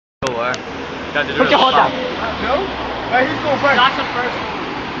Put your hold down. No? Wait, who's going first? Jackson first.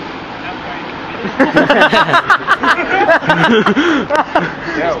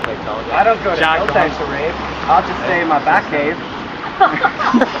 Yo, I don't go to no time to rave. I'll just stay in my back cave.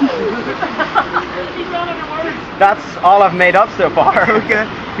 That's all I've made up so far. Okay.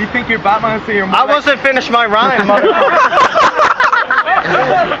 You think you're Batman, so you're more I wasn't finished my rhyme, motherfucker.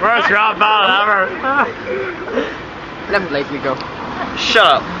 Worst round battle ever. Let me lately go. Shut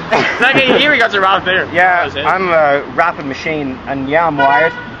up. Here we got the round there. Yeah, I'm a rapping machine, and yeah, I'm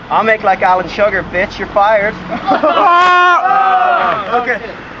wired. I'll make like Alan Sugar, bitch, you're fired. Okay.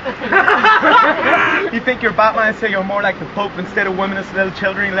 You think you're Batman, so you're more like the Pope instead of women as little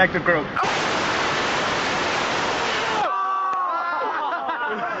children, you like the girl.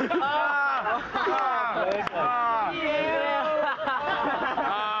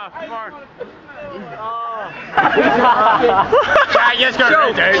 Yes, go. Joe.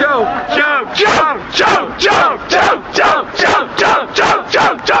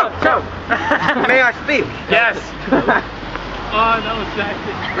 May I speak? Yes. Oh, that was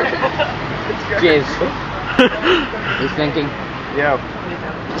sexy. Jizz. He's thinking. Yo.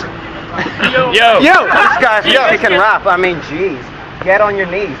 This guy's can rap. I mean, jeez. Get on your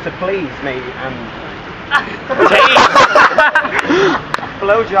knees to please me and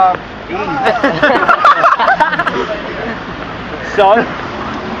blowjob ease. Son, if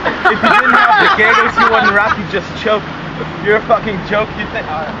you didn't have the giggles, you wouldn't rap. You just choke. You're a fucking joke. You think?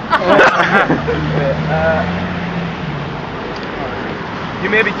 You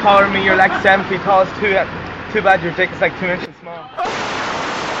may be taller than me. You're like 7 feet tall. It's too bad your dick is like 2 inches small.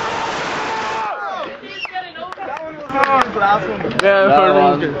 Last one.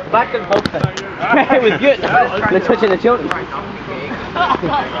 Yeah, back and forth. It was good. Let's switch in the children.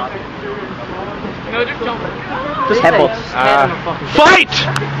 No, just jump. Just headbutts. Fight!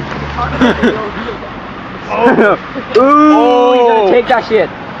 Ooh, you gotta take that shit.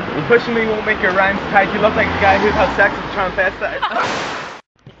 Pushing me won't make your rhymes tight. You look like a guy who's had sex with a transvestite.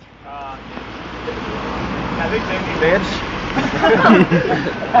 Bitch.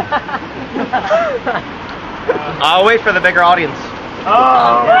 I'll wait for the bigger audience.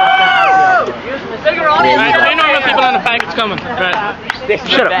 Bigger audience. Right, you know when people on the package coming. Right.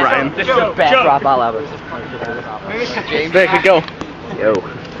 Shut up, Ryan. This is the best rap I'll ever. There you go. Yo.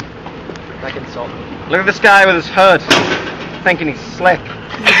 Look at this guy with his hood, thinking he's slick.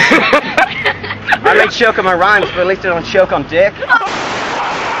 I may choke on my rhymes, but at least I don't choke on dick.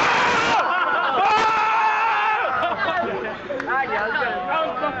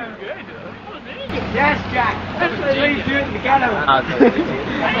 Yes, Jack. That's what you do in the ghetto.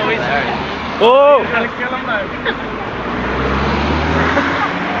 Oh!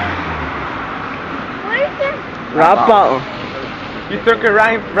 Rap battle. You think your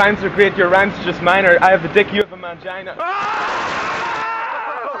rhymes are great, your rhymes are just minor. I have the dick, you have a mangina. I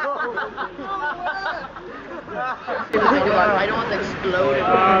don't want to explode it.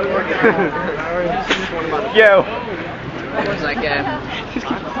 Yo. It's like,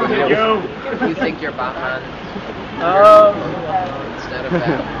 you think you're Batman. Instead of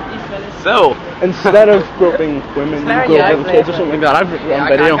So, instead of groping women, you grope little kids or something like that. I've written on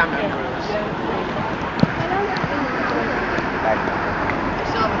video.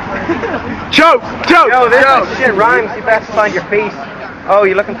 choke! Yo, this shit rhymes, you best find your feet. Oh,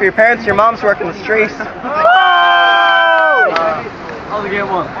 you looking for your parents? Your mom's working the streets. I'll get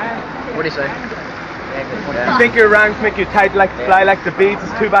one. what do you say? You think your rhymes make you tight like to fly like the bees?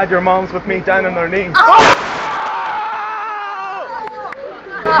 It's too bad your mom's with me down on her knees.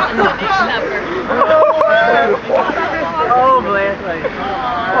 Oh, bless me.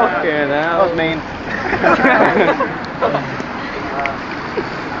 Okay, that was mean.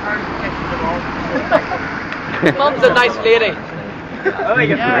 Mom's a nice lady. Oh,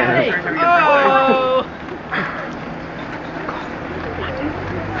 you Oh.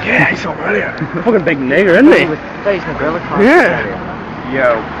 Yeah, he's so earlier. Fucking big nigger, isn't he? Yeah.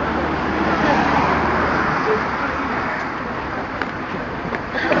 Yo.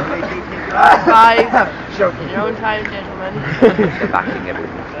 Five. Your own time, gentlemen. Get back together.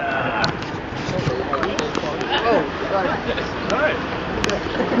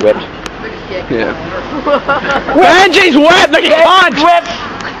 Whipped. Kick. Yeah. Angie's wet like a cunt!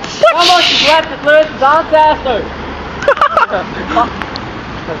 Almost left it loose, disaster.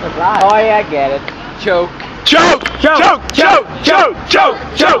 Oh yeah, I get it. Choke. Choke! Choke! Choke! Choke! Choke!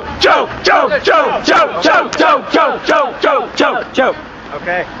 Choke! Choke! Choke! Choke! Choke! Choke! Choke! Choke! Choke! Choke!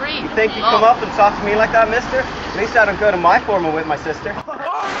 Okay. You think you come up and talk to me like that, mister? At least I don't go to my formal with my sister.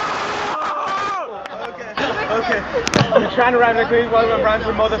 Okay. Okay. You're trying to rhyme like me while I'm rhyming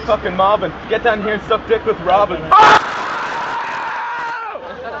for motherfucking mobbing. Get down here and suck dick with Robin.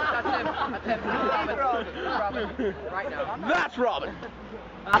 Right now. That's Robin.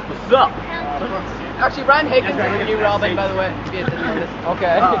 That's what's up. Actually, Ryan Higgins is the new Robin, by the way.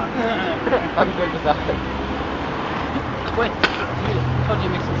 Okay. I'm good with that. Wait. Told you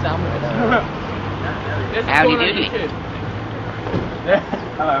mix some sound with it. Howdy doody.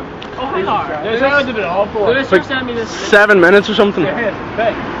 Hello. Oh, hang on. Lewis, Like send me this. 7 minutes or something.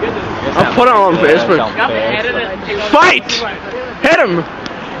 I'll put it on Facebook. Fight! Hit him!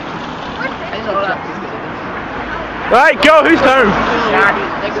 Right, go, whose turn?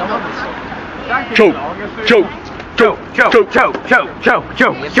 Choke, choke, choke, choke, choke, choke, choke,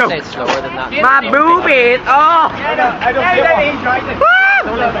 choke, choke. slower than that. My boobies! Oh! I don't get one.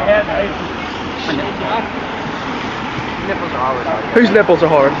 Don't have a head, Nipples are always hard. Whose nipples are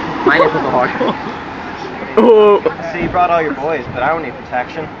hard? My nipples are hard. Oh. See, you brought all your boys, but I don't need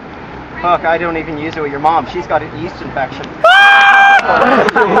protection. Fuck, I don't even use it with your mom. She's got a yeast infection.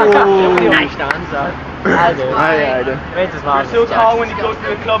 Nice dance, I do. I do. You're so tall when you go to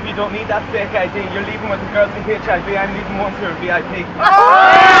the club, you don't need that fake ID. You're leaving with the girls with HIV, I'm leaving one to a VIP.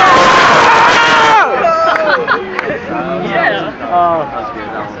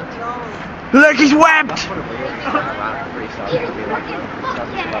 Look, he's wept!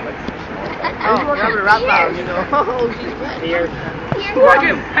 Oh, you're having a rap battle, you know. Oh, she's weird.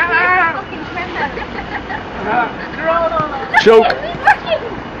 Choke.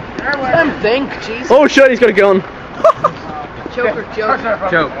 Think, jeez. Oh shit, he's got a gun. Choker, joke.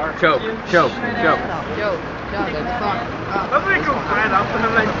 Choke, choke, choke, choke. Joke. No, that's fun.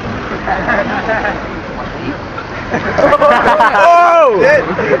 Oh!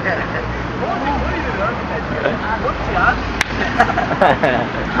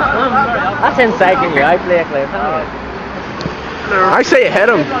 That's insane, you. I play a clip. I say hit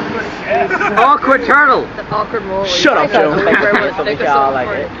him. Awkward turtle. Awkward moment. Shut up, Joe.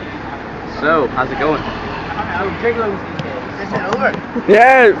 So, how's it going?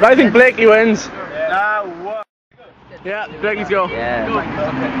 Yeah, I think Blakey wins. Yeah, Blakey's go. Yeah.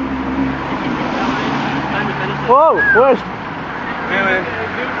 Whoa, what?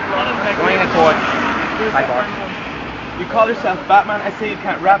 Going in court. Hi, Bart. You call yourself Batman, I say you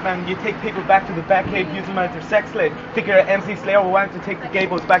can't rap, man. You take people back to the Batcave, use them as their sex slave. Figure MC Slayer will want to take the gay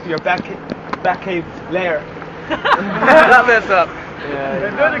boys back to your Batcave lair. That mess up.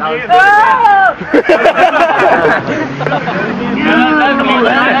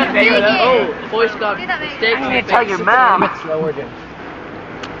 Oh, voice got mistakes. Tell your mom.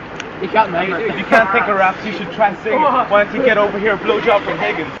 If you can't think of raps, you should try singing. Why don't you get over here, blowjob from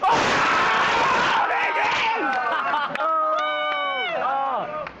Higgins?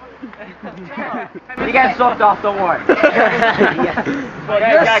 You guys soft off, don't worry. You're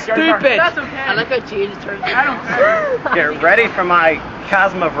stupid. I like how James turns around. Get ready for my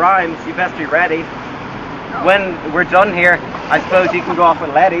chasm of rhymes. You best be ready. When we're done here, I suppose you can go off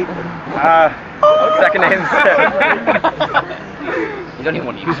with Letty. Second name. You don't even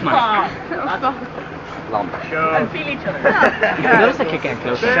want to use mine. And feel each other. Notice I keep getting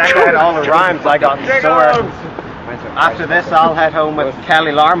closer. Check out all the rhymes I got in the store. After this, I'll head home with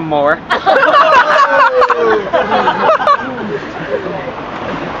Kelly Larmore.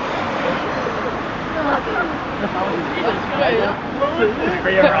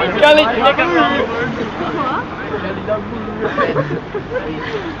 Kelly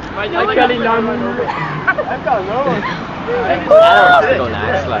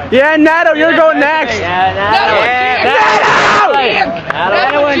Yeah, Nato, you're going next. Nato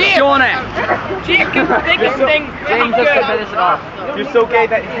and Shauna. James, you're so gay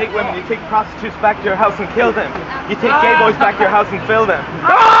that you take women, you take prostitutes back to your house and kill them. You take gay boys back to your house and fill them.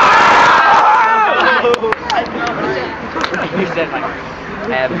 You said like,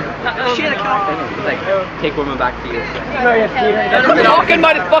 like, take women back to you. I'm talking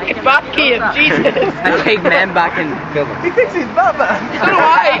about his fucking bat cave, Jesus. And take men back and kill them. He thinks he's Batman. So do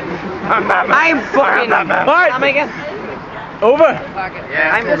I. I'm fucking. Alright, over.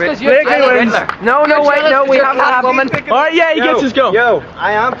 Yeah, I'm Just 'cause Blakey wins. No, wait, no, we have that woman. Alright, yeah, he gets his go. Yo,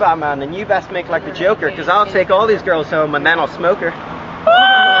 I am Batman, and you best make like the Joker, because I'll take all these girls home and then I'll smoke her.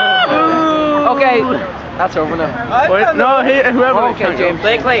 Okay, that's over now. Wait, no, whoever. Okay, James.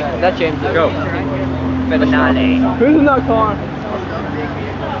 Blakely, that's James. Go. Finale. Who's in that car?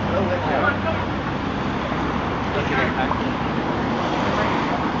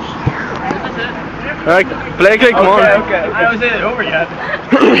 Alright, Blakely, come on. Okay. I was it over yet.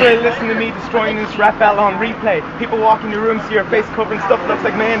 Listen to me destroying this rap battle on replay. People walk in your room, see your face covered in stuff that looks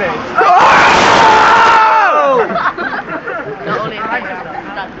like mayonnaise.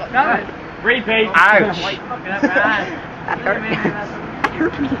 Repeat. Ouch.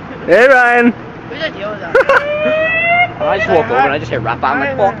 Hey Ryan. I just walk over and I just hear rap band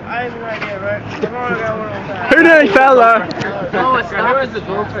like fuck. Who nearly fell there? No, it's not. Where's the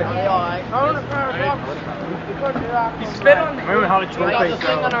trophy? You spit on it. Remember how the trophy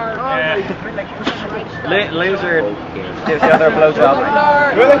Loser gives the other a blowjob.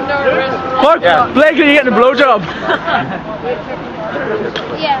 Fuck, Yeah. Blake, are you getting a blowjob?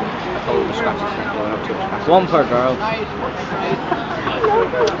 Yeah. One per girl.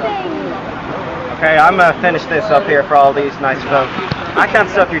 Okay, I'm gonna finish this up here for all these nice folk. I can't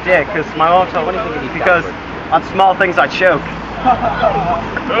suck your dick because my mom told me because on small things I choke.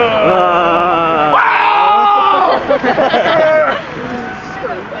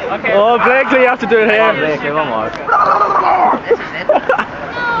 Okay. Oh, Blake, you have to do it here. Blake, one more. This is it.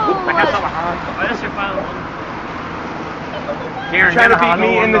 I can't stop my hand. This is your final one. You're trying to beat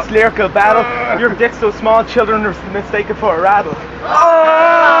me in this lyrical battle. Your dick's so small, children are mistaken for a rattle.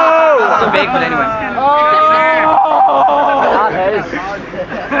 Oh! That's a big one anyway.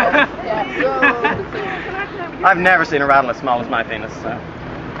 I've never seen a rattle as small as my penis, so.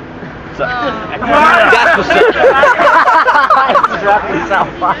 That's what's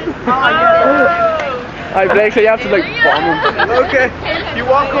Alright, Blake, so you have to like bomb him. Okay, you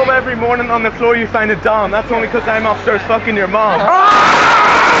walk home every morning on the floor, you find a dom. That's only because I'm upstairs fucking your mom.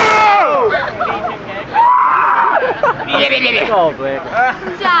 Oh, Blake.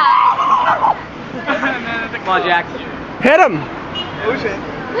 Come on, Jack. Hit him! Oh shit.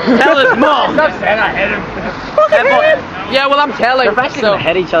 Tell his mom. Stop saying I hit him. Yeah, well, I'm telling. They're actually gonna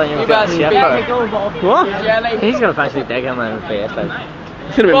hit each other in you the guys face. beat Yeah. me. What? He's gonna eventually dig him in the face. Like.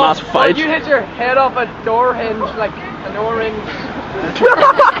 It's gonna be a massive fight. You hit your head off a door hinge like an orange.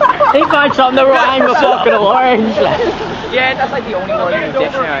 He finds something to rhyme with fucking orange. Like. Yeah, that's like the only word in the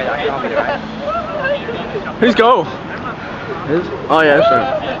dictionary that can't be right. Who's go? Who's? Oh yeah, that's right.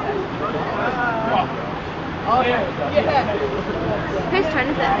 Whose turn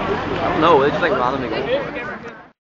is it? No, it's like randomly.